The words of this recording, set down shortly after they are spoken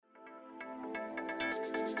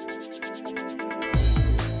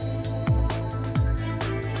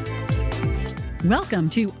Welcome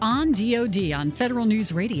to On DoD on Federal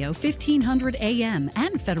News Radio 1500 AM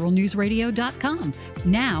and federalnewsradio.com.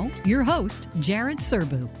 Now, your host, Jared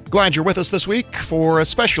Serbu. Glad you're with us this week for a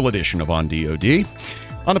special edition of On DoD.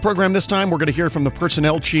 On the program this time, we're going to hear from the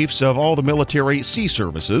personnel chiefs of all the military sea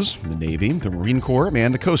services, the Navy, the Marine Corps,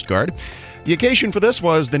 and the Coast Guard. The occasion for this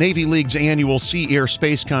was the Navy League's annual Sea Air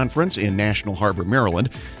Space Conference in National Harbor, Maryland.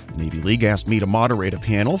 The Navy League asked me to moderate a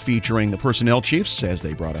panel featuring the personnel chiefs as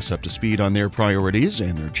they brought us up to speed on their priorities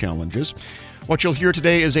and their challenges. What you'll hear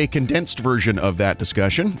today is a condensed version of that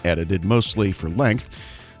discussion, edited mostly for length.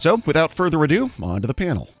 So, without further ado, on to the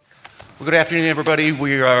panel. Well, good afternoon, everybody.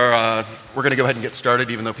 We're going to go ahead and get started,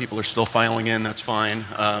 even though people are still filing in. That's fine.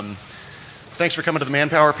 Thanks for coming to the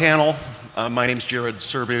Manpower panel. My name's Jared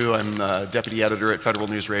Serbu. I'm deputy editor at Federal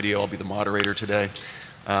News Radio. I'll be the moderator today.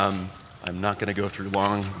 I'm not going to go through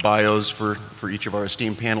long bios for each of our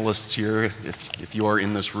esteemed panelists here. If you are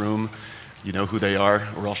in this room, you know who they are,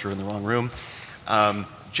 or else you're in the wrong room.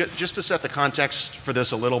 Just to set the context for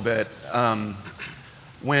this a little bit,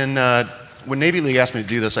 when Navy League asked me to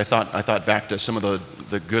do this, I thought back to some of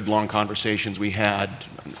the good long conversations we had.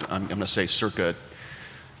 I'm going to say circa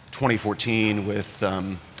 2014 with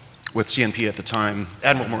CNP at the time,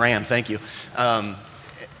 Admiral Moran. Thank you.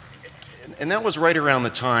 And that was right around the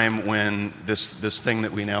time when this thing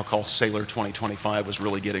that we now call Sailor 2025 was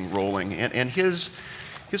really getting rolling. And his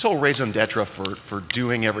whole raison d'etre for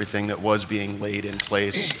doing everything that was being laid in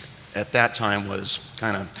place at that time was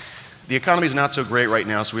kind of, the economy's not so great right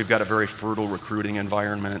now, so we've got a very fertile recruiting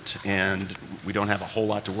environment, and we don't have a whole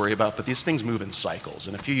lot to worry about, but these things move in cycles.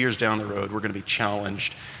 And a few years down the road, we're going to be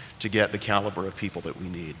challenged to get the caliber of people that we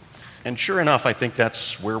need. And sure enough, I think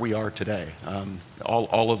that's where we are today.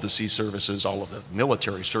 All of the sea services, all of the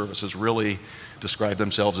military services really describe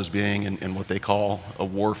themselves as being in what they call a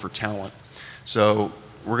war for talent. So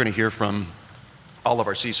we're going to hear from all of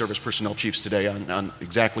our sea service personnel chiefs today on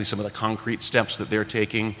exactly some of the concrete steps that they're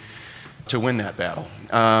taking to win that battle.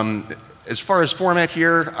 As far as format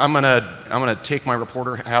here, I'm gonna take my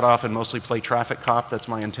reporter hat off and mostly play traffic cop. That's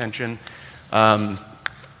my intention.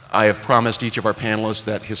 I have promised each of our panelists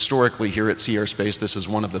that historically here at Sea Air Space, this is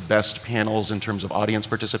one of the best panels in terms of audience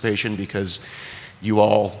participation because you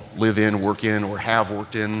all live in, work in, or have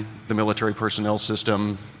worked in the military personnel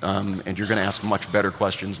system, and you're going to ask much better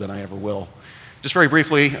questions than I ever will. Just very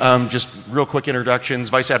briefly, just real quick introductions.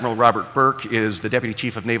 Vice Admiral Robert Burke is the Deputy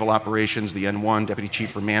Chief of Naval Operations, the N1, Deputy Chief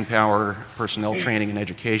for Manpower, Personnel Training and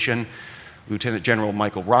Education. Lieutenant General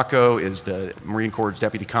Michael Rocco is the Marine Corps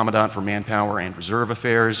Deputy Commandant for Manpower and Reserve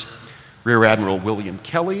Affairs. Rear Admiral William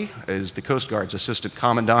Kelly is the Coast Guard's Assistant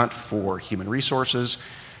Commandant for Human Resources.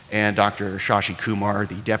 And Dr. Shashi Kumar,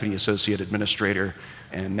 the Deputy Associate Administrator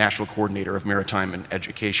and National Coordinator of Maritime and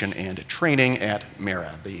Education and Training at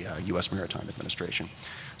MERA, the U.S. Maritime Administration.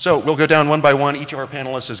 So we'll go down one by one. Each of our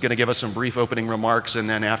panelists is going to give us some brief opening remarks, and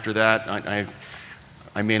then after that,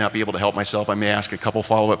 I may not be able to help myself. I may ask a couple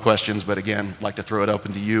follow-up questions, but again, I'd like to throw it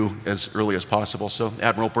open to you as early as possible. So,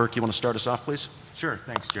 Admiral Burke, you want to start us off, please? Sure.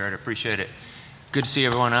 Thanks, Jared. I appreciate it. Good to see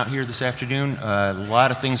everyone out here this afternoon. A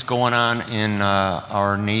lot of things going on in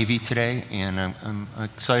our Navy today, and I'm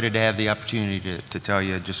excited to have the opportunity to tell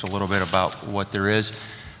you just a little bit about what there is.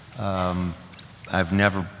 I've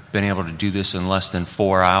never been able to do this in less than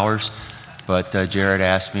 4 hours. But Jared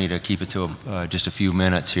asked me to keep it to just a few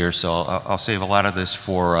minutes here, so I'll save a lot of this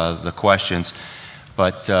for the questions.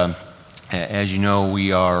 But as you know,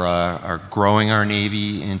 we are growing our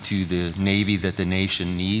Navy into the Navy that the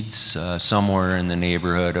nation needs, somewhere in the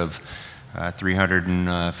neighborhood of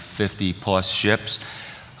 350 plus ships.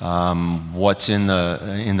 What's in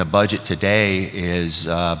the budget today is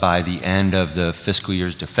by the end of the fiscal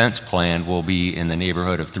year's defense plan, we'll be in the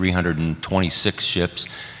neighborhood of 326 ships,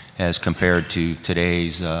 as compared to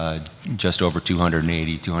today's just over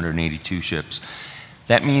 282 ships.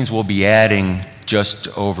 That means we'll be adding just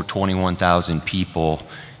over 21,000 people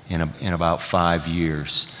in about 5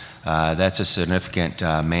 years. That's a significant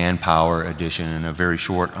manpower addition in a very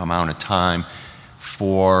short amount of time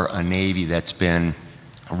for a Navy that's been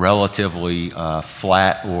relatively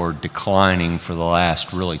flat or declining for the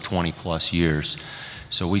last really 20 plus years.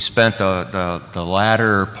 So we spent the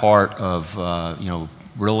latter part of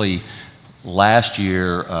really last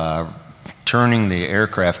year turning the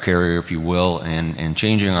aircraft carrier, if you will, and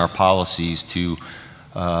changing our policies to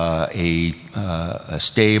a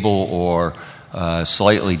stable or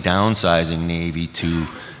slightly downsizing Navy to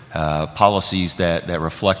policies that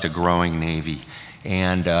reflect a growing Navy,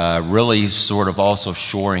 and really sort of also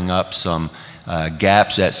shoring up some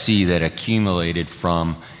gaps at sea that accumulated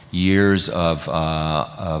from years of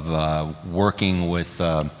working with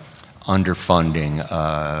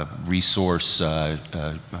underfunding, resource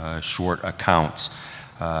short accounts,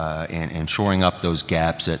 and shoring up those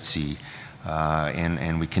gaps at sea.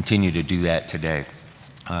 And we continue to do that today.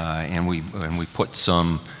 And we put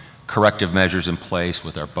some corrective measures in place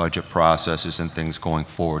with our budget processes and things going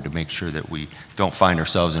forward to make sure that we don't find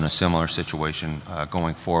ourselves in a similar situation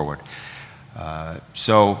going forward.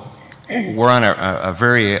 So we're on a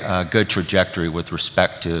very good trajectory with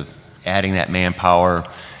respect to adding that manpower,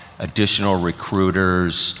 additional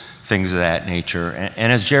recruiters, things of that nature.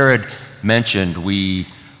 And as Jared mentioned, we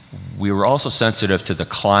were also sensitive to the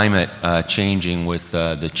climate changing with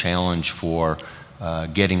the challenge for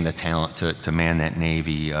getting the talent to man that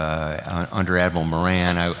Navy. Under Admiral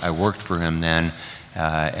Moran, I worked for him then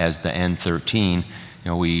as the N-13.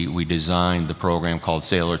 We designed the program called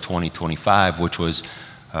Sailor 2025, which was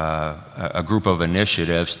a group of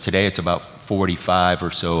initiatives. Today it's about 45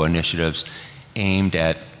 or so initiatives aimed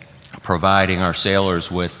at providing our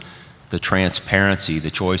sailors with the transparency,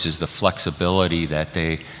 the choices, the flexibility that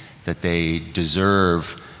they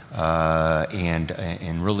deserve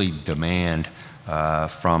and really demand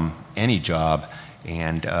from any job.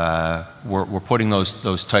 And we're putting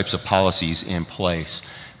those types of policies in place.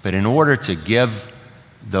 But in order to give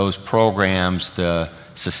those programs the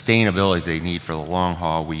sustainability they need for the long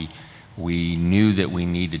haul, we knew that we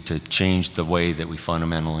needed to change the way that we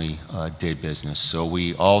fundamentally did business. So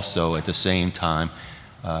we also, at the same time,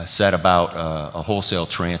 set about a wholesale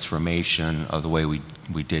transformation of the way we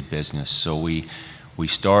did business. So we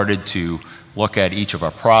started to look at each of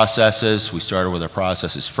our processes. We started with our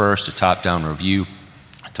processes first, a top-down review.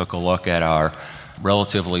 Took a look at our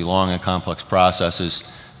relatively long and complex processes,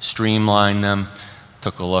 streamlined them.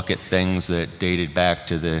 Took a look at things that dated back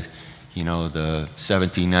to the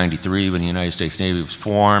 1793 when the United States Navy was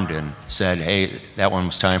formed, and said, hey, that one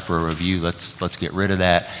was time for a review. Let's get rid of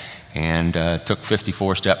that. And took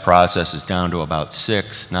 54-step processes down to about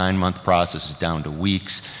 6, 9-month processes down to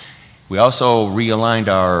weeks. We also realigned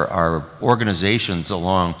our organizations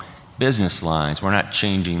along business lines. We're not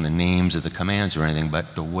changing the names of the commands or anything,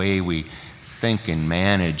 but the way we think and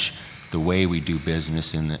manage the way we do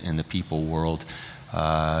business in the people world,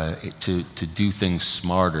 to do things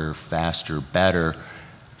smarter, faster, better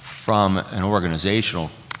from an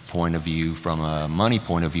organizational point of view, from a money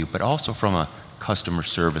point of view, but also from a customer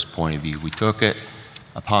service point of view. We took it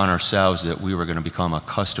upon ourselves that we were going to become a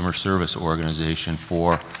customer service organization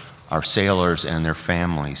for our sailors and their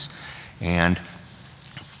families. And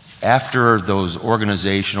after those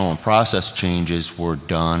organizational and process changes were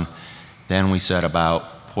done, then we set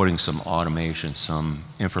about putting some automation, some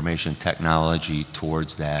information technology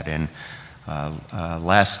towards that. And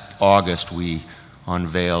last August, we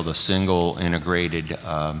unveiled a single integrated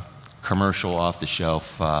commercial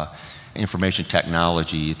off-the-shelf information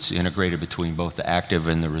technology. It's integrated between both the active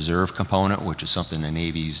and the reserve component, which is something the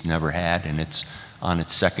Navy's never had, and it's on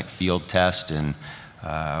its second field test. And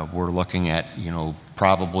we're looking at,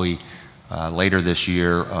 probably later this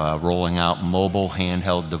year, rolling out mobile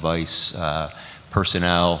handheld device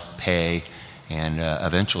personnel pay and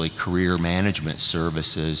eventually career management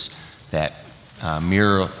services that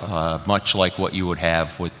mirror much like what you would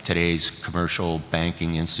have with today's commercial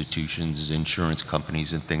banking institutions, insurance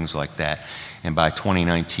companies, and things like that. And by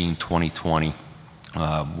 2019, 2020,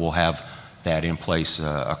 we'll have that in place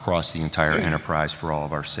across the entire enterprise for all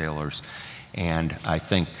of our sailors. And I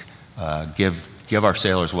think give our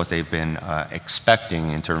sailors what they've been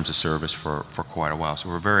expecting in terms of service for quite a while. So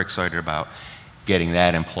we're very excited about getting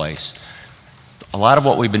that in place. A lot of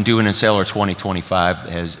what we've been doing in Sailor 2025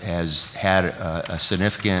 has had a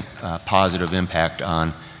significant positive impact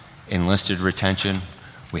on enlisted retention.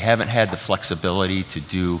 We haven't had the flexibility to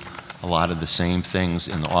do a lot of the same things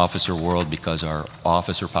in the officer world because our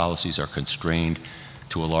officer policies are constrained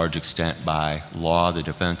to a large extent by law, the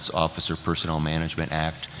Defense Officer Personnel Management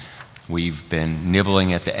Act. We've been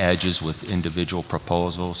nibbling at the edges with individual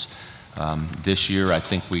proposals. This year, I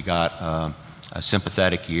think we got a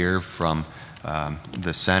sympathetic ear from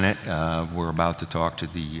the Senate. We're about to talk to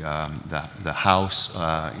the House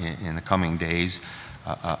in the coming days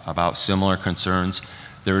about similar concerns.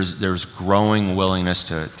 There's growing willingness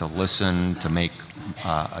to listen, to make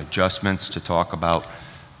adjustments, to talk about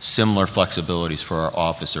similar flexibilities for our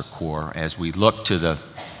officer corps as we look to the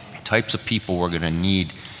types of people we're going to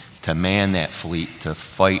need to man that fleet, to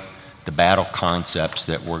fight the battle concepts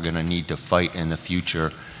that we're going to need to fight in the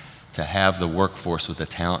future. To have the workforce with the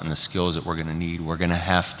talent and the skills that we're going to need, we're going to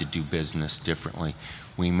have to do business differently.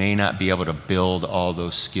 We may not be able to build all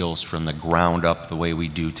those skills from the ground up the way we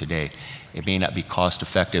do today. It may not be cost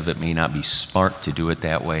effective, it may not be smart to do it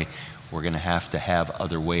that way. We're going to have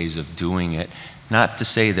other ways of doing it. Not to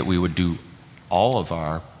say that we would do all of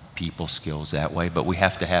our people skills that way, but we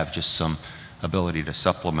have to have just some ability to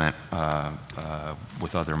supplement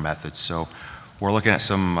with other methods. So we're looking at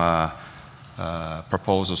some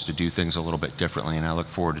proposals to do things a little bit differently, and I look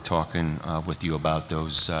forward to talking with you about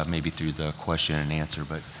those maybe through the question and answer.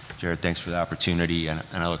 But Jared, thanks for the opportunity, and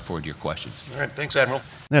I look forward to your questions. All right, thanks, Admiral.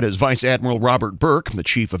 That is Vice Admiral Robert Burke, the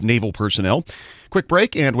Chief of Naval Personnel. Quick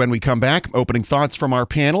break, and when we come back, opening thoughts from our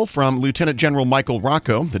panel from Lieutenant General Michael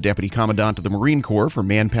Rocco, the Deputy Commandant of the Marine Corps for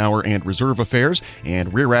Manpower and Reserve Affairs,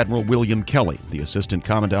 and Rear Admiral William Kelly, the Assistant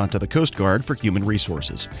Commandant of the Coast Guard for Human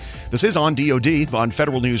Resources. This is On DoD on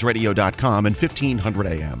federalnewsradio.com and 1500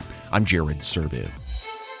 AM. I'm Jared Serbu.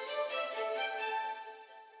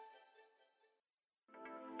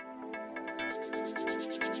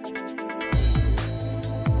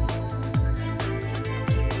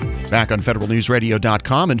 Back on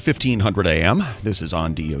federalnewsradio.com and 1500 AM. This is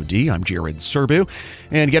On DoD. I'm Jared Serbu.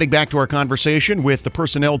 And getting back to our conversation with the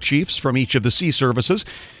personnel chiefs from each of the sea services.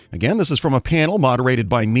 Again, this is from a panel moderated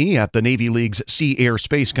by me at the Navy League's Sea Air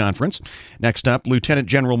Space Conference. Next up, Lieutenant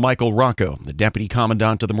General Michael Rocco, the Deputy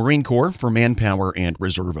Commandant of the Marine Corps for Manpower and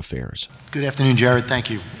Reserve Affairs. Good afternoon, Jared. Thank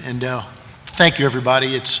you. And thank you,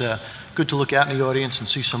 everybody. It's good to look out in the audience and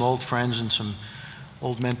see some old friends and some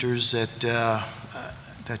old mentors that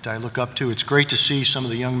I look up to. It's great to see some of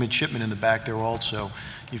the young midshipmen in the back there also.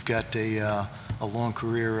 You've got a long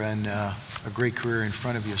career and a great career in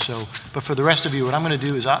front of you. But for the rest of you, what I'm going to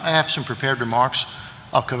do is I have some prepared remarks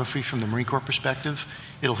I'll cover for you from the Marine Corps perspective.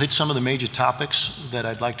 It'll hit some of the major topics that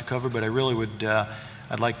I'd like to cover, but I really would,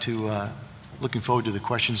 I'd like to, looking forward to the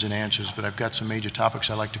questions and answers, but I've got some major topics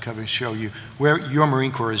I'd like to cover and show you where your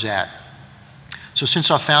Marine Corps is at. So since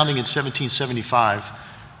our founding in 1775,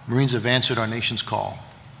 Marines have answered our nation's call,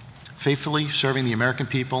 faithfully serving the American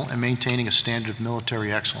people and maintaining a standard of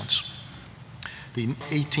military excellence. The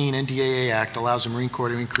 18 NDAA Act allows the Marine Corps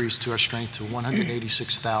to increase to our strength to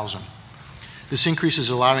 186,000. This increase is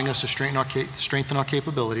allowing us to strengthen our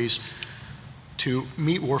capabilities to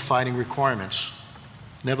meet warfighting requirements.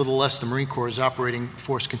 Nevertheless, the Marine Corps' operating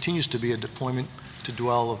force continues to be a deployment to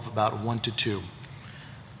dwell of about 1 to 2.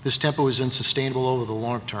 This tempo is unsustainable over the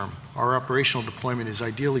long term. Our operational deployment is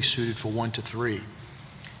ideally suited for 1 to 3.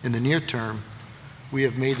 In the near term, we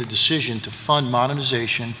have made the decision to fund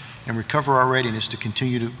modernization and recover our readiness to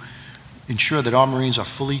continue to ensure that our Marines are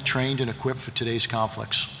fully trained and equipped for today's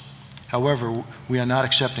conflicts. However, we are not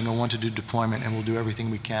accepting a 1 to 2 deployment, and we'll do everything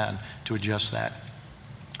we can to adjust that.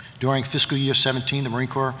 During fiscal year 17, the Marine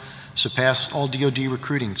Corps surpassed all DoD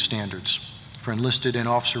recruiting standards for enlisted and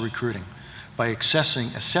officer recruiting by assessing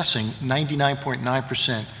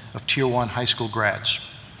 99.9% of Tier 1 high school grads.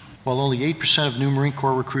 While only 8% of new Marine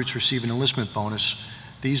Corps recruits receive an enlistment bonus,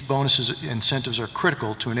 these bonuses and incentives are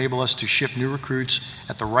critical to enable us to ship new recruits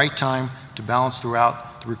at the right time to balance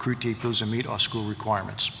throughout the recruit depots and meet our school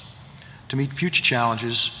requirements. To meet future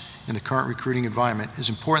challenges in the current recruiting environment, it is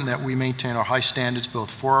important that we maintain our high standards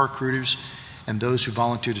both for our recruiters and those who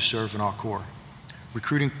volunteer to serve in our Corps.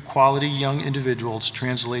 Recruiting quality young individuals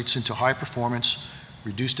translates into high performance,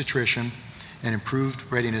 reduced attrition, and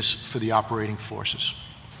improved readiness for the operating forces.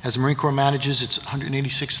 As the Marine Corps manages its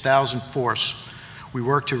 186,000 force, we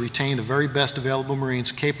work to retain the very best available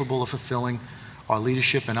Marines capable of fulfilling our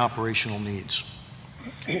leadership and operational needs.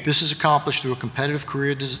 This is accomplished through a competitive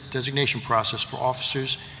career designation process for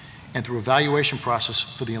officers and through evaluation process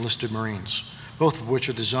for the enlisted Marines, both of which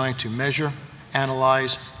are designed to measure,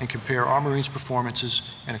 analyze, and compare our Marines'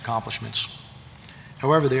 performances and accomplishments.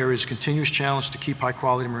 However, there is continuous challenge to keep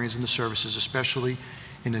high-quality Marines in the services, especially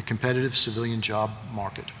in a competitive civilian job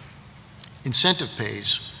market. Incentive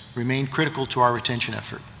pays remain critical to our retention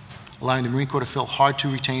effort, allowing the Marine Corps to fill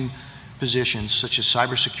hard-to-retain positions such as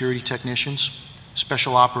cybersecurity technicians,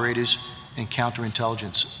 special operators, and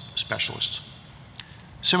counterintelligence specialists.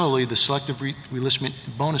 Similarly, the selective enlistment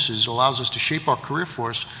bonuses allows us to shape our career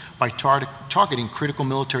force by targeting critical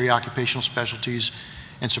military occupational specialties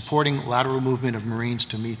and supporting lateral movement of Marines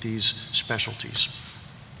to meet these specialties.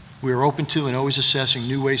 We are open to and always assessing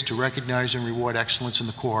new ways to recognize and reward excellence in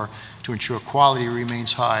the Corps to ensure quality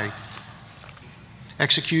remains high.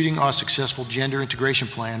 Executing our successful gender integration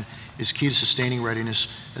plan is key to sustaining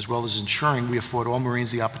readiness, as well as ensuring we afford all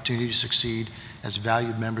Marines the opportunity to succeed as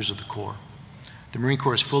valued members of the Corps. The Marine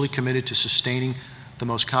Corps is fully committed to sustaining the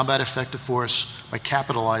most combat-effective force by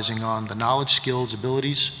capitalizing on the knowledge, skills,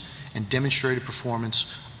 abilities, and demonstrated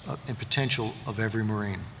performance and potential of every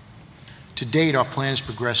Marine. To date, our plan is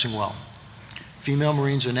progressing well. Female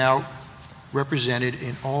Marines are now represented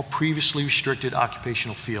in all previously restricted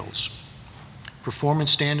occupational fields. Performance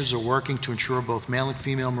standards are working to ensure both male and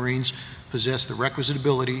female Marines possess the requisite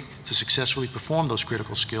ability to successfully perform those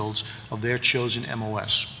critical skills of their chosen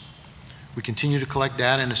MOS. We continue to collect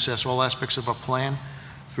data and assess all aspects of our plan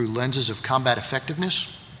through lenses of combat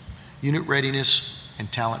effectiveness, unit readiness,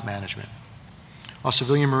 and talent management. Our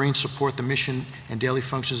civilian Marines support the mission and daily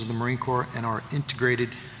functions of the Marine Corps and are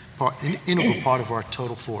integral part of our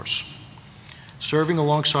total force. Serving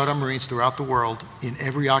alongside our Marines throughout the world in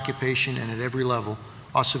every occupation and at every level,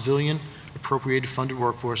 our civilian appropriated funded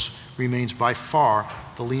workforce remains by far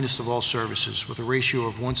the leanest of all services, with a ratio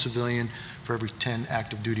of 1 civilian for every 10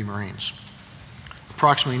 active duty Marines.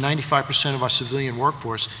 Approximately 95% of our civilian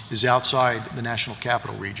workforce is outside the National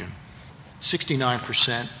Capital Region.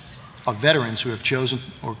 69% are veterans who have chosen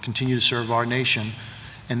or continue to serve our nation,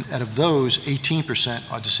 and out of those,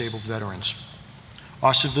 18% are disabled veterans.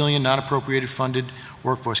 Our civilian, non-appropriated funded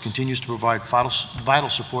workforce continues to provide vital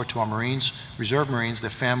support to our Marines, Reserve Marines, their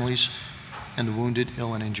families, and the wounded,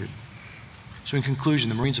 ill, and injured. So in conclusion,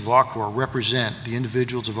 the Marines of our Corps represent the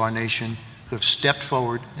individuals of our nation who have stepped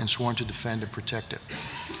forward and sworn to defend and protect it.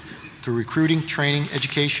 Through recruiting, training,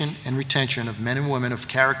 education, and retention of men and women of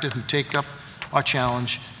character who take up our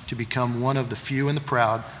challenge to become one of the few and the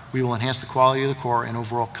proud, we will enhance the quality of the Corps and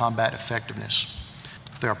overall combat effectiveness.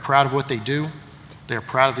 They are proud of what they do. They are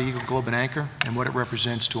proud of the Eagle Globe and Anchor and what it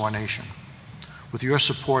represents to our nation. With your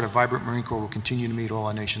support, a vibrant Marine Corps will continue to meet all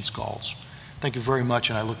our nation's goals. Thank you very much,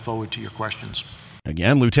 and I look forward to your questions.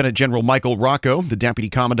 Again, Lieutenant General Michael Rocco, the Deputy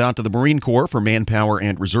Commandant of the Marine Corps for Manpower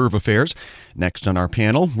and Reserve Affairs. Next on our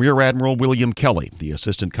panel, Rear Admiral William Kelly, the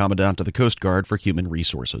Assistant Commandant of the Coast Guard for Human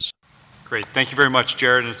Resources. Great. Thank you very much,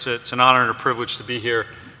 Jared. It's an honor and a privilege to be here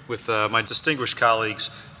with my distinguished colleagues.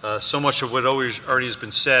 So much of what already has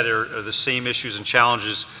been said are the same issues and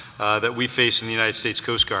challenges that we face in the United States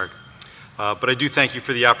Coast Guard. But I do thank you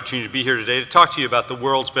for the opportunity to be here today to talk to you about the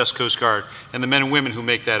world's best Coast Guard and the men and women who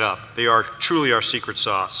make that up. They are truly our secret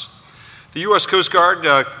sauce. The U.S. Coast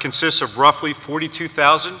Guard consists of roughly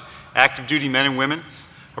 42,000 active duty men and women,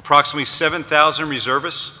 approximately 7,000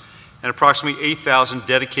 reservists, and approximately 8,000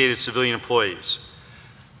 dedicated civilian employees.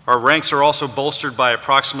 Our ranks are also bolstered by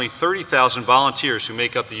approximately 30,000 volunteers who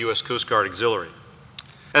make up the U.S. Coast Guard Auxiliary.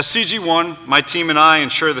 As CG1, my team and I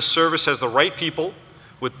ensure the service has the right people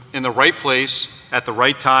in the right place at the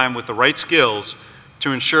right time with the right skills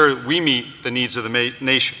to ensure we meet the needs of the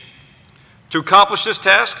nation. To accomplish this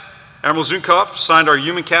task, Admiral Zunkov signed our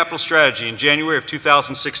human capital strategy in January of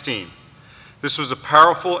 2016. This was a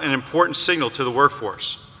powerful and important signal to the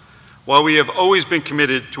workforce. While we have always been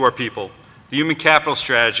committed to our people, the human capital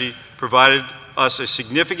strategy provided us a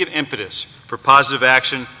significant impetus for positive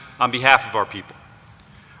action on behalf of our people.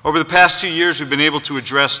 Over the past 2 years, we've been able to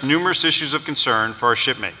address numerous issues of concern for our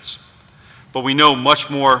shipmates, but we know much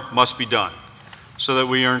more must be done so that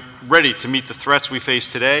we are ready to meet the threats we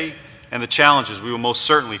face today and the challenges we will most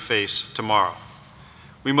certainly face tomorrow.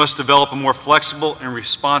 We must develop a more flexible and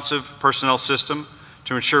responsive personnel system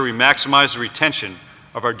to ensure we maximize the retention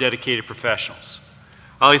of our dedicated professionals.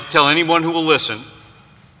 I'd like to tell anyone who will listen,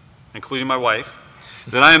 including my wife,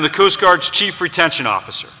 that I am the Coast Guard's Chief Retention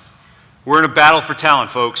Officer. We're in a battle for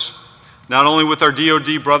talent, folks, not only with our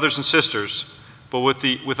DoD brothers and sisters, but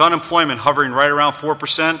with unemployment hovering right around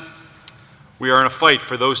 4%, we are in a fight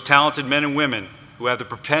for those talented men and women who have the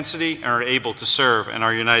propensity and are able to serve in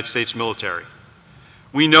our United States military.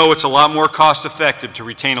 We know it's a lot more cost-effective to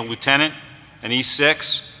retain a lieutenant, an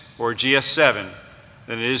E6, or a GS7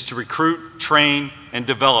 than it is to recruit, train, and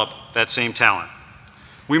develop that same talent.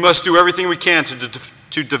 We must do everything we can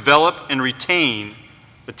to develop and retain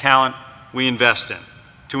the talent we invest in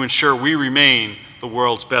to ensure we remain the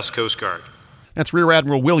world's best Coast Guard. That's Rear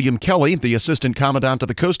Admiral William Kelly, the Assistant Commandant of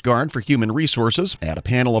the Coast Guard for Human Resources, at a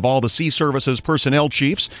panel of all the Sea Services personnel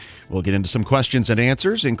chiefs. We'll get into some questions and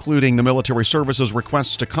answers, including the Military Services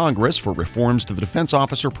requests to Congress for reforms to the Defense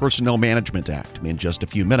Officer Personnel Management Act in just a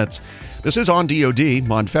few minutes. This is On DoD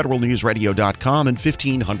on federalnewsradio.com and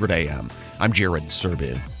 1500 AM. I'm Jared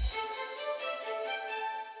Serbu.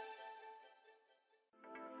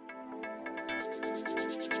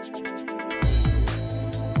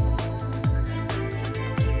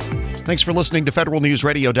 Thanks for listening to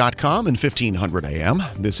federalnewsradio.com and 1500 AM.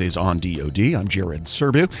 This is On DoD. I'm Jared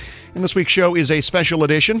Serbu. And this week's show is a special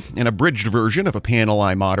edition, an abridged version of a panel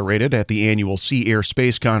I moderated at the annual Sea Air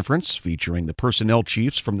Space Conference, featuring the personnel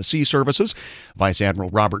chiefs from the Sea Services, Vice Admiral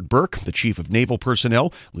Robert Burke, the Chief of Naval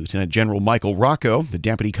Personnel, Lieutenant General Michael Rocco, the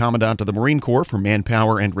Deputy Commandant of the Marine Corps for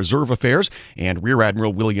Manpower and Reserve Affairs, and Rear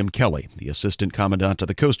Admiral William Kelly, the Assistant Commandant of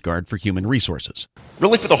the Coast Guard for Human Resources.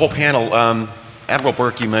 Really, for the whole panel, Admiral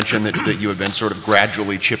Burke, you mentioned that you have been sort of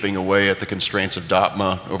gradually chipping away at the constraints of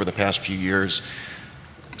DOPMA over the past few years.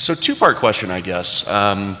 So two-part question, I guess.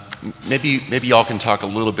 Maybe y'all can talk a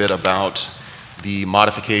little bit about the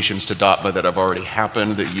modifications to DOPMA that have already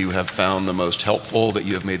happened, that you have found the most helpful, that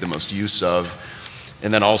you have made the most use of,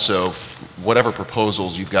 and then also whatever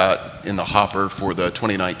proposals you've got in the hopper for the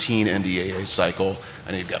 2019 NDAA cycle.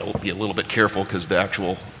 I know you've got to be a little bit careful because the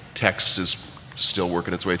actual text is still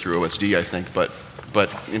working its way through OSD, I think, but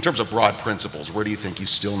in terms of broad principles, where do you think you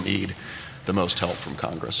still need the most help from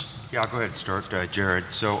Congress? Yeah, I'll go ahead and start, Jared.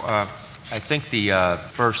 So I think the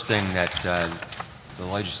first thing that the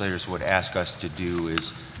legislators would ask us to do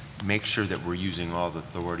is make sure that we're using all the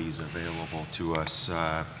authorities available to us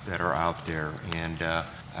that are out there. And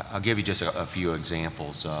I'll give you just a few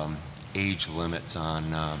examples. Age limits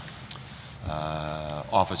on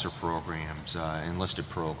officer programs, enlisted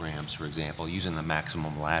programs, for example, using the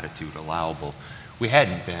maximum latitude allowable. We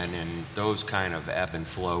hadn't been, and those kind of ebb and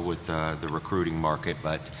flow with the recruiting market,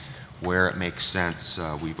 but where it makes sense,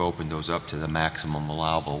 we've opened those up to the maximum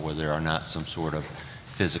allowable where there are not some sort of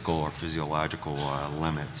physical or physiological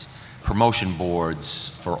limits. Promotion boards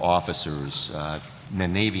for officers, the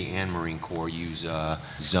Navy and Marine Corps use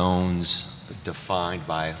zones defined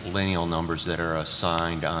by lineal numbers that are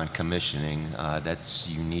assigned on commissioning. That's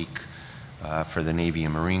unique for the Navy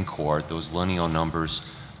and Marine Corps. Those lineal numbers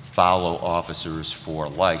follow officers for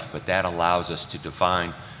life, but that allows us to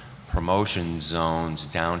define promotion zones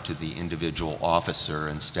down to the individual officer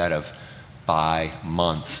instead of by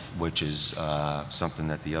month, which is something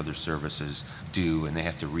that the other services do, and they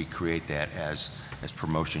have to recreate that as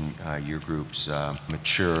promotion year groups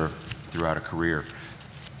mature throughout a career.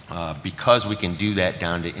 Because we can do that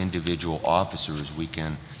down to individual officers, we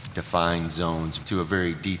can define zones to a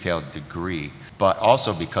very detailed degree. But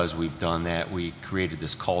also because we've done that, we created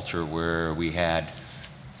this culture where we had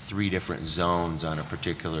 3 different zones on a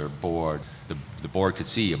particular board. The board could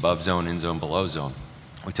see above zone, in zone, below zone.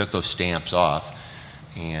 We took those stamps off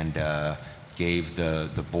and gave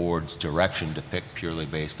the board's direction to pick purely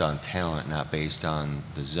based on talent, not based on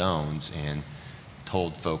the zones, and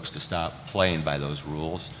told folks to stop playing by those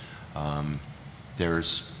rules.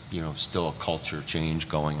 There's still a culture change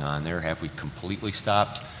going on there. Have we completely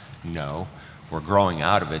stopped? No. We're growing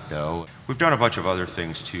out of it, though. We've done a bunch of other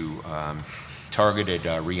things too. Targeted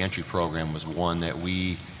reentry program was one that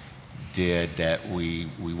we did that we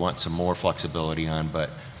want some more flexibility on, but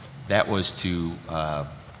that was to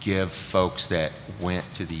give folks that went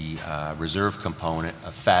to the reserve component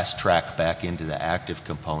a fast track back into the active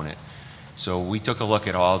component. So we took a look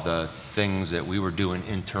at all the things that we were doing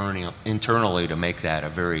internally to make that a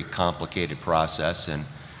very complicated process, and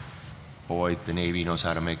boy, the Navy knows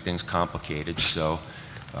how to make things complicated, so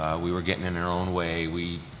we were getting in our own way.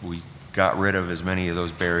 We got rid of as many of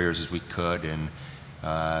those barriers as we could, and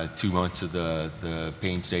 2 months of the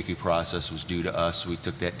painstaking process was due to us. We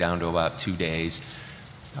took that down to about 2 days.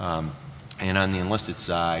 And on the enlisted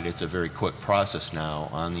side, it's a very quick process now.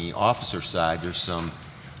 On the officer side, there's some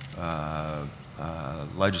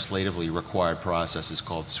legislatively required processes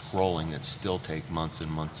called scrolling that still take months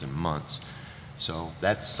and months and months. So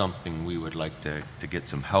that's something we would like to get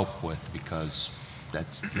some help with, because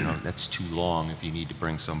that's too long if you need to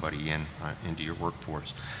bring somebody into your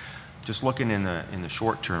workforce. Just looking in the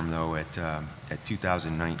short term, though, at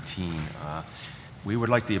 2019, we would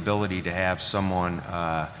like the ability to have someone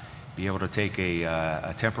be able to take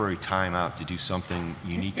a temporary time out to do something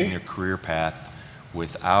unique in their career path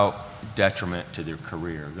without detriment to their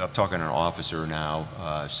career. I'm talking an officer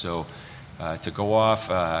now. So to go off,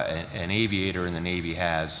 an aviator in the Navy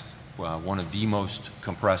has one of the most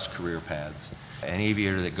compressed career paths. An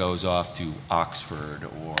aviator that goes off to Oxford,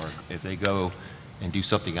 or if they go and do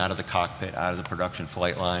something out of the cockpit, out of the production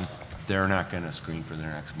flight line, they're not going to screen for their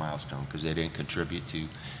next milestone because they didn't contribute to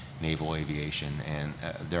naval aviation. And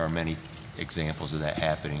there are many examples of that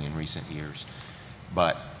happening in recent years.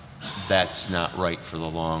 But that's not right for the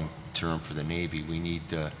long term for the Navy. We need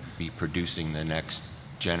to be producing the next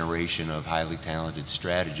generation of highly talented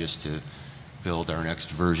strategists to build our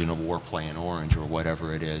next version of War Plan Orange or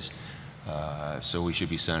whatever it is. So we should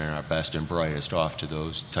be sending our best and brightest off to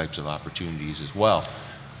those types of opportunities as well.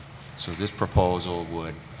 So this proposal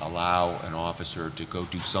would allow an officer to go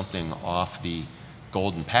do something off the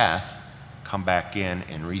golden path, come back in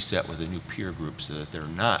and reset with a new peer group so that they're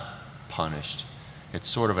not punished. It's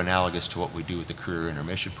sort of analogous to what we do with the career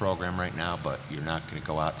intermission program right now, but you're not going to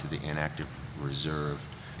go out to the inactive reserve.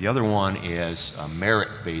 The other one is a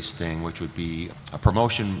merit-based thing, which would be a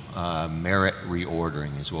promotion merit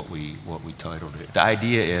reordering is what we titled it. The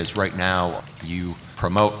idea is right now you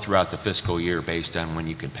promote throughout the fiscal year based on when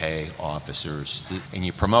you can pay officers, and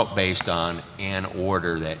you promote based on an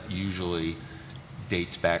order that usually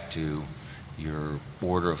dates back to your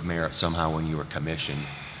order of merit somehow when you were commissioned.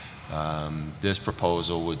 This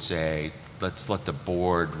proposal would say, let's let the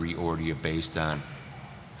board reorder you based on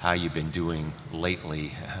how you've been doing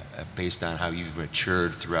lately, based on how you've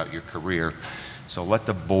matured throughout your career. So let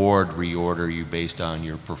the board reorder you based on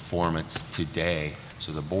your performance today.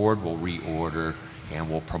 So the board will reorder and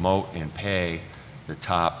will promote and pay the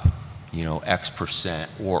top, X%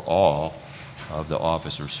 or all of the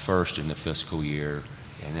officers first in the fiscal year,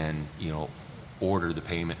 and then, order the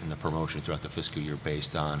payment and the promotion throughout the fiscal year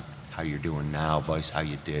based on how you're doing now versus how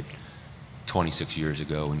you did 26 years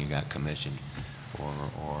ago when you got commissioned,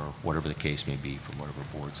 or whatever the case may be from whatever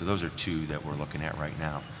board. So those are two that we're looking at right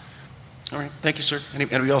now. All right, thank you, sir.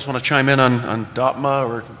 Anybody else want to chime in on DOPMA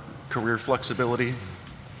or career flexibility?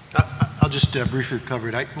 I'll just briefly cover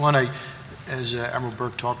it. As Admiral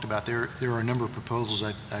Burke talked about, there are a number of proposals.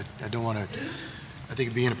 I don't want to. I think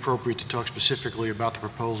it'd be inappropriate to talk specifically about the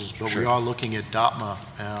proposals, but Sure. We are looking at DOPMA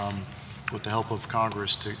with the help of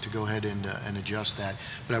Congress to go ahead and adjust that.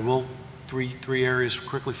 But I will three areas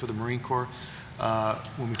quickly for the Marine Corps.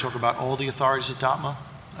 When we talk about all the authorities at DOPMA,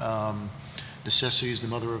 necessity is the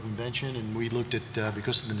mother of invention, and we looked at,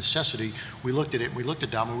 because of the necessity, we looked at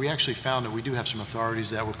DOPMA. We actually found that we do have some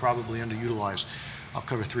authorities that were probably underutilized. I'll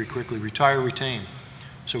cover three quickly. Retire, retain.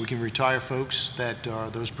 So we can retire folks that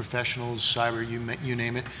are those professionals, cyber, you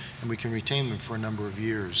name it, and we can retain them for a number of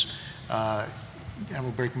years.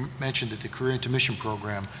 Admiral Burke mentioned that the career intermission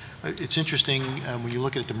program. It's interesting when you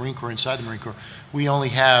look at the Marine Corps, inside the Marine Corps, we've only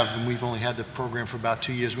had the program for about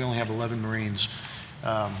 2 years. We only have 11 Marines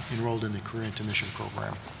enrolled in the career intermission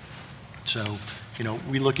program. So,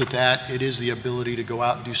 we look at that. It is the ability to go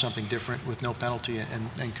out and do something different with no penalty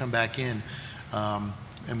and come back in.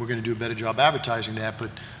 And we're going to do a better job advertising that,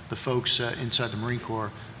 but the folks inside the Marine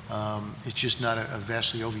Corps, it's just not a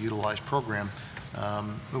vastly overutilized program,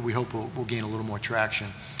 but we hope we'll gain a little more traction.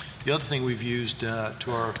 The other thing we've used to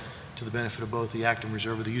the benefit of both the active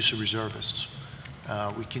reserve are the use of reservists.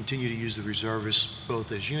 We continue to use the reservists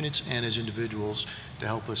both as units and as individuals to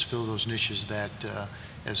help us fill those niches that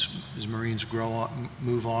as Marines grow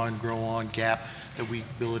on, gap, that we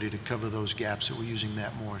ability to cover those gaps, that we're using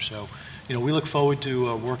that more. So, we look forward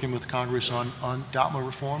to working with Congress on DOPMA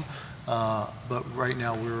reform, but right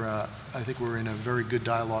now I think we're in a very good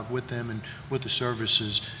dialogue with them and with the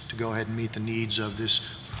services to go ahead and meet the needs of this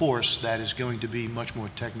force that is going to be much more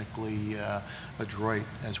technically adroit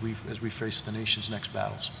as we face the nation's next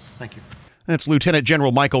battles. Thank you. That's Lieutenant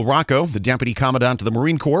General Michael Rocco, the Deputy Commandant of the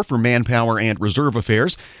Marine Corps for Manpower and Reserve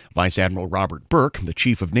Affairs. Vice Admiral Robert Burke, the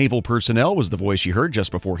Chief of Naval Personnel, was the voice you heard just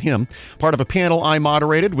before him. Part of a panel I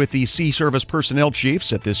moderated with the Sea Service Personnel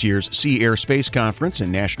Chiefs at this year's Sea Air Space Conference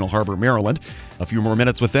in National Harbor, Maryland. A few more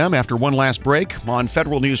minutes with them after one last break on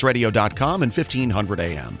federalnewsradio.com and 1500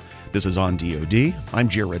 AM. This is On DoD. I'm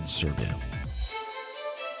Jared Serbu.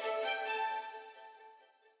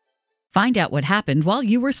 Find out what happened while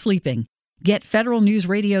you were sleeping. Get Federal News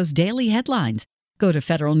Radio's daily headlines. Go to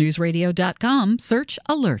federalnewsradio.com, search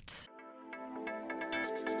alerts.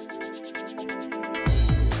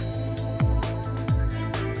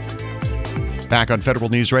 Back on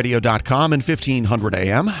federalnewsradio.com and 1500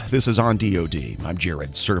 AM. This is On DoD. I'm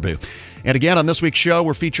Jared Serbu. And again, on this week's show,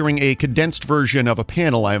 we're featuring a condensed version of a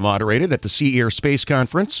panel I moderated at the Sea Air Space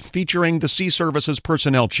Conference featuring the Sea Services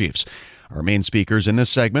Personnel Chiefs. Our main speakers in this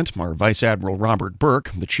segment are Vice Admiral Robert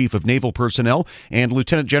Burke, the Chief of Naval Personnel, and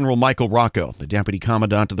Lieutenant General Michael Rocco, the Deputy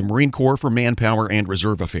Commandant of the Marine Corps for Manpower and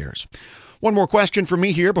Reserve Affairs. One more question from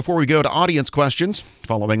me here before we go to audience questions,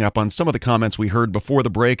 following up on some of the comments we heard before the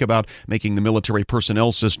break about making the military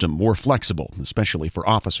personnel system more flexible, especially for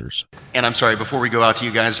officers. And I'm sorry, before we go out to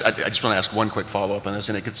you guys, I just want to ask one quick follow-up on this,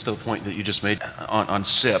 and it gets to the point that you just made on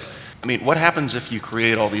SIP. I mean, what happens if you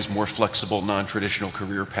create all these more flexible, non-traditional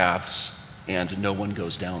career paths and no one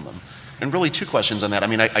goes down them? And really two questions on that. I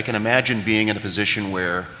mean, I can imagine being in a position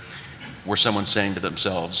where where someone's saying to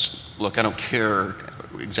themselves, look, I don't care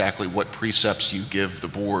exactly what precepts you give the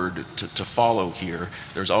board to follow here.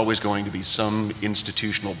 There's always going to be some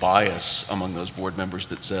institutional bias among those board members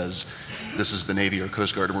that says, this is the Navy or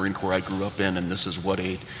Coast Guard or Marine Corps I grew up in, and this is what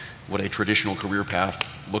a traditional career path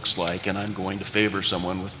looks like, and I'm going to favor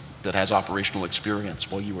someone that has operational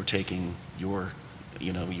experience while you are taking your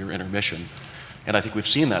intermission. And I think we've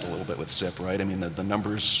seen that a little bit with SIP, right? I mean, the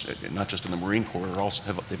numbers, not just in the Marine Corps,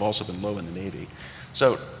 they've also been low in the Navy.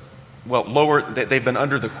 So, well, lower, they've been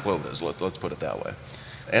under the quotas, let's put it that way.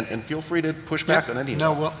 And feel free to push back on any of that.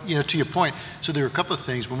 No, well, to your point, so there are a couple of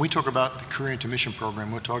things. When we talk about the career intermission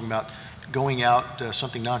program, we're talking about going out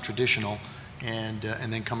something non-traditional and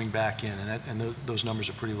then coming back in, and those numbers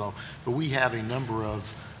are pretty low. But we have a number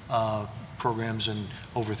of programs, and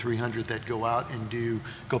over 300 that go out and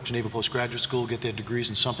go up to Naval Postgraduate School, get their degrees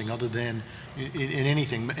in something other than in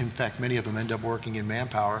anything. In fact, many of them end up working in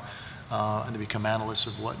manpower, and they become analysts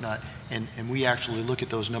of whatnot. And we actually look at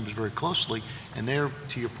those numbers very closely, and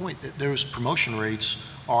to your point, those promotion rates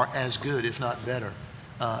are as good, if not better.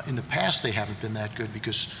 In the past, they haven't been that good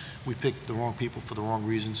because we picked the wrong people for the wrong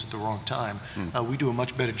reasons at the wrong time. We do a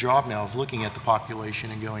much better job now of looking at the population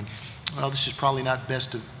and going, well, this is probably not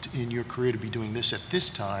best in your career to be doing this at this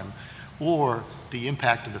time, or the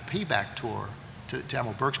impact of the payback tour, to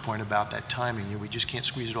Admiral Burke's point about that timing. We just can't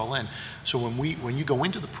squeeze it all in. So when you go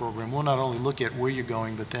into the program, we'll not only look at where you're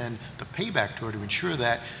going, but then the payback tour to ensure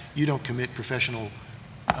that you don't commit professional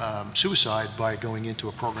suicide by going into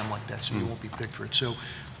a program like that, so you won't be picked for it. So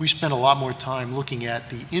we spend a lot more time looking at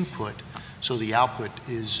the input, so the output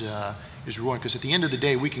is rewarding. Because at the end of the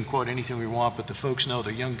day, we can quote anything we want, but the folks know,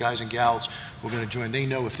 the young guys and gals who are going to join, they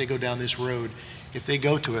know if they go down this road, if they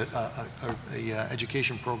go to a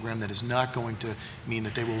education program that is not going to mean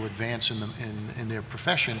that they will advance in their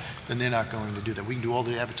profession, then they're not going to do that. We can do all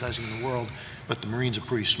the advertising in the world, but the Marines are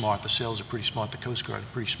pretty smart, the SEALs are pretty smart, the Coast Guard are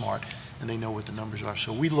pretty smart, and they know what the numbers are.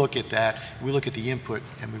 So we look at that, we look at the input,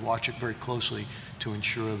 and we watch it very closely to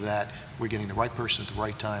ensure that we're getting the right person at the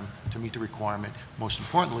right time to meet the requirement, most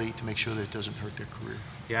importantly, to make sure that it doesn't hurt their career.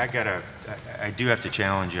 Yeah, I do have to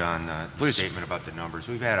challenge you on the statement about the numbers.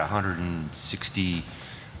 We've had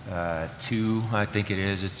 162, I think it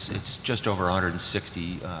is. It's just over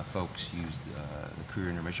 160 folks used the career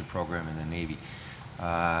intermission program in the Navy.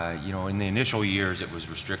 In the initial years, it was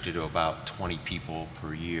restricted to about 20 people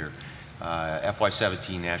per year.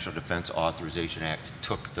 FY17 National Defense Authorization Act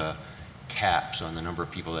took the caps on the number of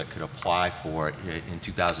people that could apply for it in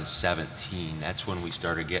 2017. That's when we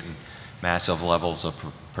started getting massive levels of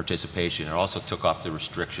participation. It also took off the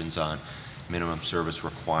restrictions on minimum service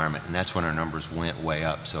requirement, and that's when our numbers went way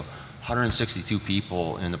up. So 162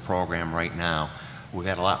 people in the program right now. We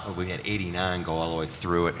had 89 go all the way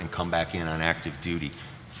through it and come back in on active duty,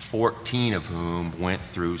 14 of whom went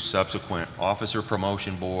through subsequent officer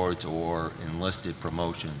promotion boards or enlisted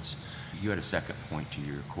promotions. You had a second point to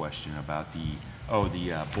your question about the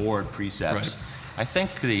board precepts. Right. I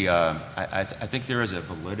think I think there is a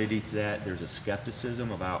validity to that. There's a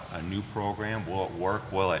skepticism about a new program. Will it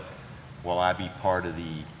work? Will I be part of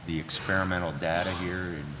the experimental data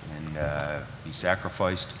here and be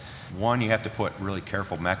sacrificed? One, you have to put really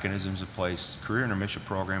careful mechanisms in place. Career intermission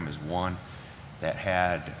program is one that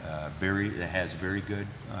has very good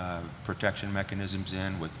protection mechanisms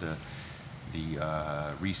in with the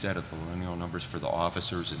reset of the lineal numbers for the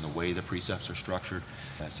officers and the way the precepts are structured.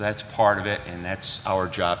 So that's part of it, and that's our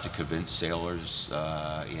job to convince sailors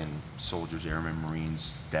and soldiers, airmen,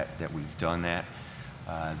 Marines that we've done that.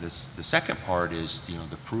 The second part is,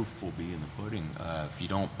 the proof will be in the pudding. If you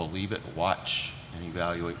don't believe it, watch and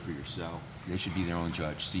evaluate for yourself. They should be their own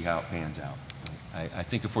judge, see how it pans out. I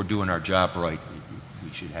think if we're doing our job right,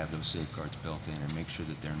 we should have those safeguards built in and make sure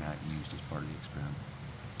that they're not used as part of the experiment.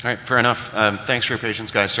 All right, fair enough. Thanks for your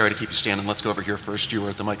patience, guys. Sorry to keep you standing. Let's go over here first. You were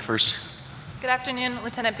at the mic first. Good afternoon,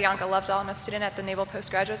 Lieutenant Bianca Lovedahl. I'm a student at the Naval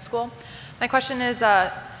Postgraduate School. My question is,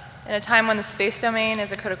 in a time when the space domain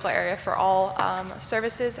is a critical area for all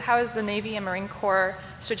services, how is the Navy and Marine Corps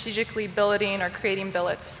strategically building or creating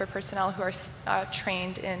billets for personnel who are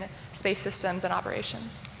trained in space systems and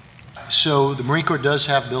operations? So the Marine Corps does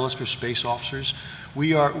have billets for space officers.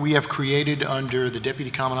 We have created under the Deputy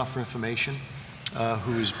Commandant for Information,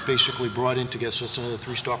 who is basically brought in together, so it's another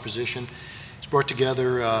 3-star position. It's brought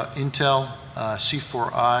together Intel,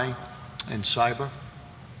 C4I, and Cyber.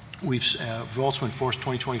 We've also in Force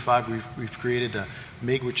 2025, we've created the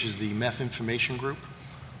MIG, which is the MEF Information Group,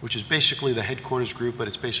 which is basically the headquarters group, but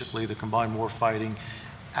it's basically the combined warfighting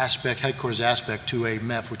aspect, headquarters aspect to a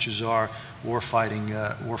MEF, which is our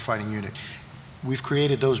warfighting unit. we've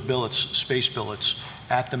created those billets, space billets,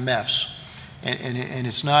 at the MEFs. And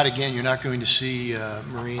it's not, again, you're not going to see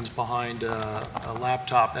Marines behind a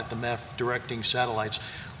laptop at the MEF directing satellites.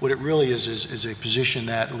 What it really is a position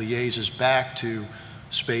that liaises back to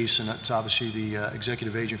space, and it's obviously the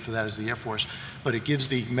executive agent for that is the Air Force, but it gives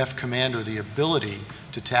the MEF commander the ability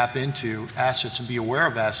to tap into assets and be aware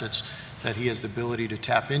of assets that he has the ability to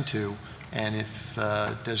tap into, and if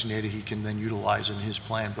designated, he can then utilize in his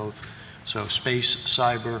plan both space,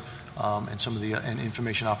 cyber, and some of the and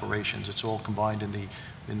information operations. It's all combined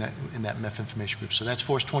in that MEF information group. So that's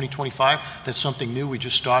Force 2025. That's something new. We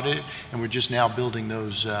just started it, and we're just now building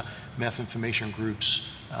those MEF information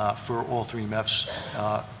groups for all three MEFs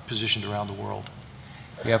positioned around the world.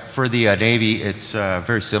 Yeah, for the Navy, it's a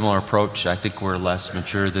very similar approach. I think we're less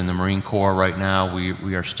mature than the Marine Corps right now.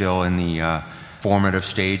 We are still in the formative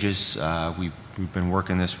stages. We've been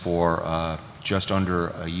working this for just under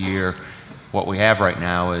a year. What we have right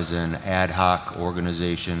now is an ad hoc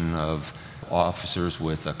organization of officers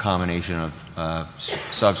with a combination of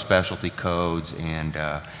subspecialty codes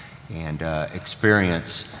and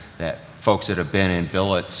experience that folks that have been in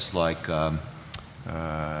billets like the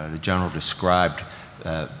General described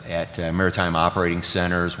at maritime operating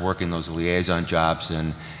centers, working those liaison jobs,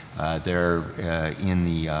 and they're in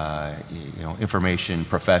the information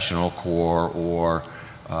professional corps or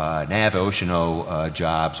NAV-OCEANO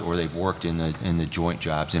jobs, or they've worked in the joint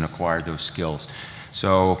jobs and acquired those skills.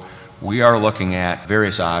 So we are looking at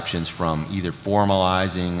various options, from either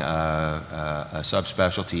formalizing a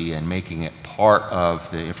subspecialty and making it part of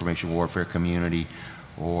the information warfare community,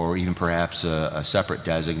 or even perhaps a separate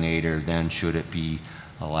designator, then should it be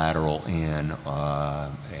a lateral in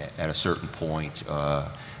at a certain point.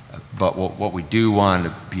 But what we do want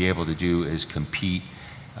to be able to do is compete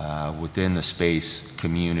within the space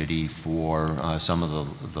community for some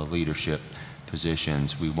of the leadership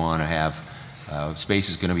positions. We want to have space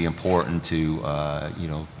is going to be important to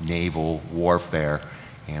naval warfare,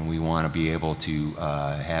 and we want to be able to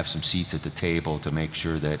have some seats at the table to make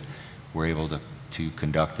sure that we're able to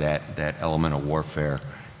conduct that element of warfare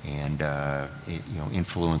and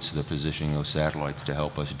influence the positioning of those satellites to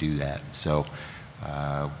help us do that. So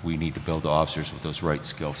we need to build the officers with those right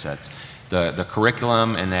skill sets. The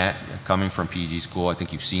curriculum and that coming from PG school, I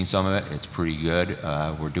think you've seen some of it. It's pretty good.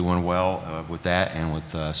 We're doing well with that and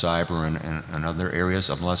with cyber and other areas.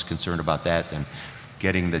 I'm less concerned about that than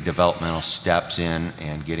getting the developmental steps in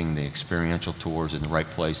and getting the experiential tours in the right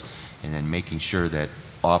place, and then making sure that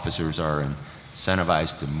officers are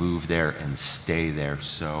incentivized to move there and stay there.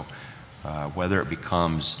 So whether it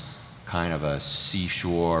becomes kind of a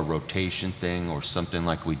seashore rotation thing or something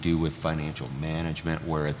like we do with financial management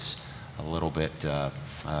where it's a little bit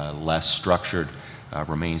less structured,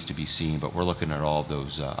 remains to be seen, but we're looking at all of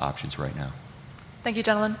those options right now. Thank you,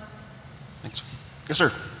 gentlemen. Thanks. Yes,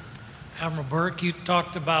 sir. Admiral Burke, you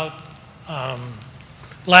talked about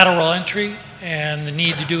lateral entry and the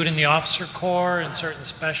need to do it in the officer corps and certain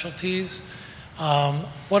specialties.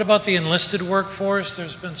 What about the enlisted workforce?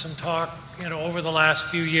 There's been some talk, over the last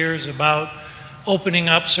few years about opening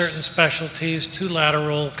up certain specialties to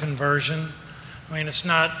lateral conversion. I mean, it's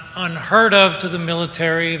not unheard of to the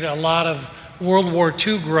military. A lot of World War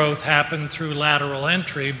II growth happened through lateral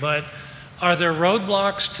entry, but are there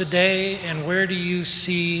roadblocks today, and where do you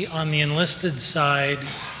see on the enlisted side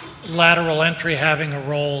lateral entry having a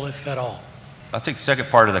role, if at all? I'll take the second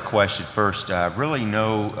part of the question first. Really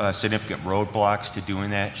no significant roadblocks to doing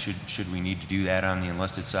that should we need to do that on the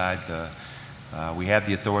enlisted side. We have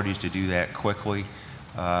the authorities to do that quickly.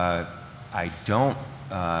 I don't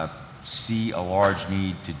see a large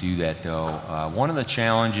need to do that, though. One of the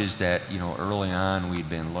challenges that early on we'd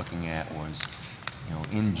been looking at was,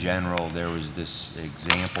 in general, there was this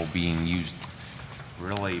example being used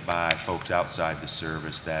really by folks outside the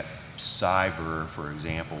service that cyber, for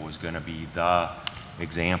example, was going to be the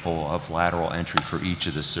example of lateral entry for each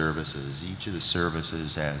of the services. Each of the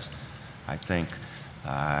services has, I think,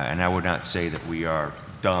 and I would not say that we are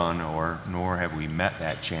done nor have we met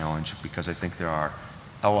that challenge, because I think there are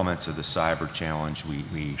elements of the cyber challenge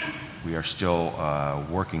we are still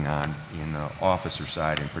working on in the officer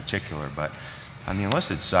side in particular. But on the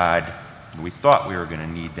enlisted side, we thought we were going to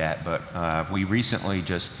need that, but we recently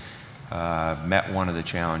just met one of the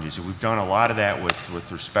challenges. We've done a lot of that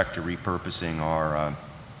with respect to repurposing our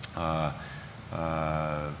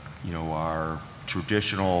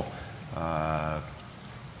traditional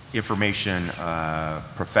information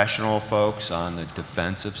professional folks on the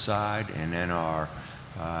defensive side, and then our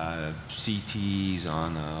CTs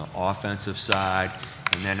on the offensive side,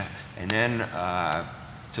 and then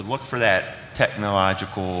to look for that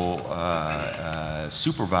technological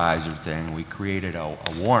supervisor thing, we created a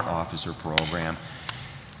warrant officer program.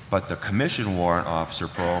 But the commissioned warrant officer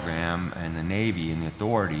program and the Navy and the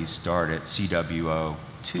authorities start at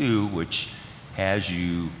CWO2, which has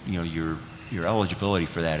your eligibility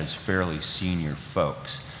for that is fairly senior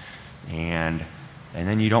folks. And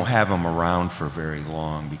then you don't have them around for very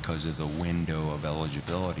long because of the window of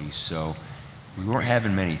eligibility. So we weren't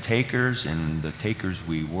having many takers, and the takers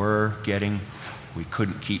we were getting, we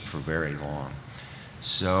couldn't keep for very long.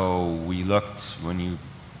 So we looked, when you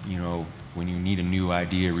need a new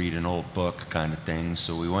idea, read an old book kind of thing.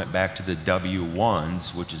 So we went back to the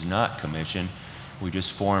W1s, which is not commissioned. We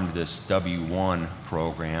just formed this W1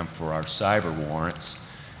 program for our cyber warrants,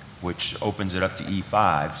 which opens it up to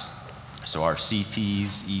E5s. So our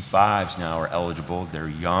CTs, E5s now are eligible. They're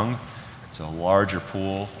young. It's a larger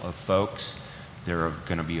pool of folks. They're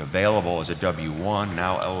going to be available as a W1,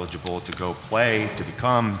 now eligible to go play to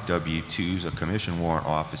become W2s, a commissioned warrant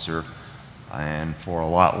officer, and for a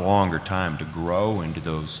lot longer time to grow into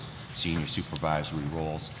those senior supervisory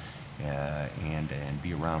roles and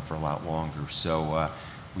be around for a lot longer. So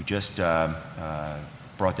we just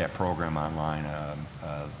brought that program online a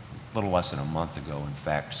little less than a month ago, in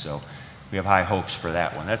fact. So we have high hopes for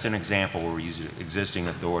that one. That's an example where we use existing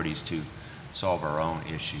authorities to solve our own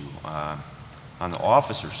issue. On the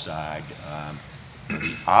officer side,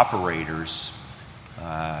 the operators,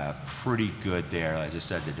 pretty good there. As I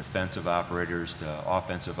said, the defensive operators, the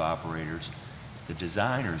offensive operators. The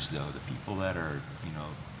designers, though, the people that are,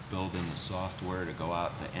 building the software to go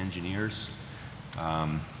out, the engineers.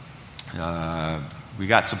 We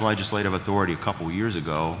got some legislative authority a couple years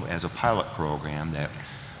ago as a pilot program that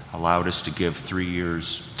allowed us to give 3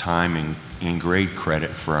 years time in grade credit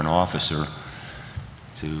for an officer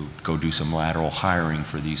to go do some lateral hiring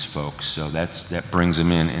for these folks. So that brings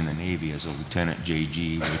them in the Navy as a Lieutenant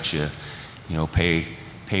JG, which pay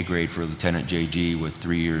grade for a Lieutenant JG with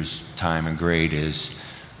 3 years time and grade is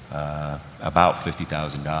about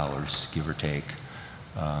 $50,000, give or take.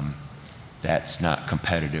 That's not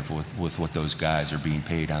competitive with what those guys are being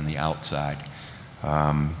paid on the outside.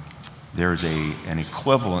 There's an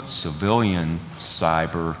equivalent civilian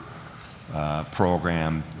cyber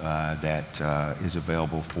program that is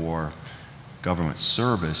available for government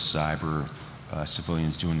service cyber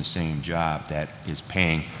civilians doing the same job that is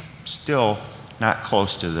paying still not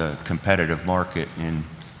close to the competitive market in,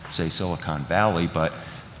 say, Silicon Valley, but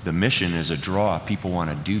the mission is a draw. People want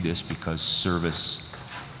to do this because service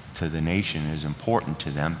to the nation is important to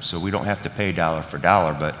them. So we don't have to pay dollar for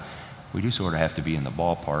dollar, but we do sort of have to be in the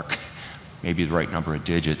ballpark. Maybe the right number of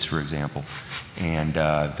digits, for example. And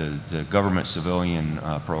the government civilian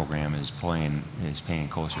program is paying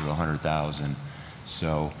closer to $100,000.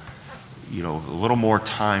 So, a little more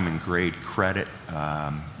time and grade credit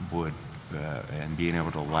would, and being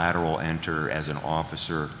able to lateral enter as an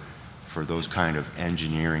officer for those kind of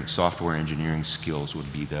engineering, software engineering skills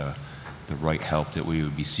would be the right help that we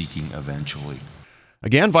would be seeking eventually.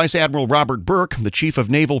 Again, Vice Admiral Robert Burke, the Chief of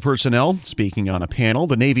Naval Personnel, speaking on a panel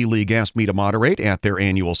the Navy League asked me to moderate at their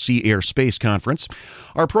annual Sea Air Space Conference.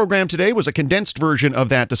 Our program today was a condensed version of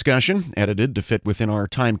that discussion, edited to fit within our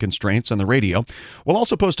time constraints on the radio. We'll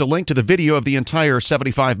also post a link to the video of the entire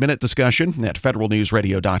 75-minute discussion at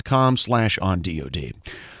federalnewsradio.com/on DoD.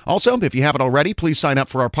 Also, if you haven't already, please sign up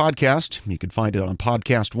for our podcast. You can find it on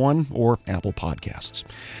Podcast One or Apple Podcasts.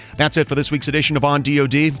 That's it for this week's edition of On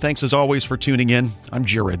DoD. Thanks as always for tuning in. I'm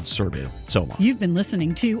Jared Serbu. So long. You've been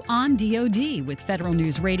listening to On DoD with Federal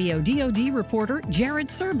News Radio DoD reporter Jared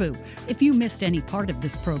Serbu. If you missed any part of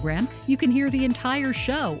this program, you can hear the entire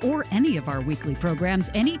show or any of our weekly programs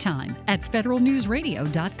anytime at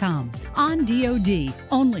federalnewsradio.com. On DoD,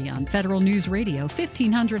 only on Federal News Radio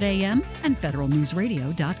 1500 AM and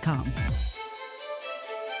federalnewsradio.com.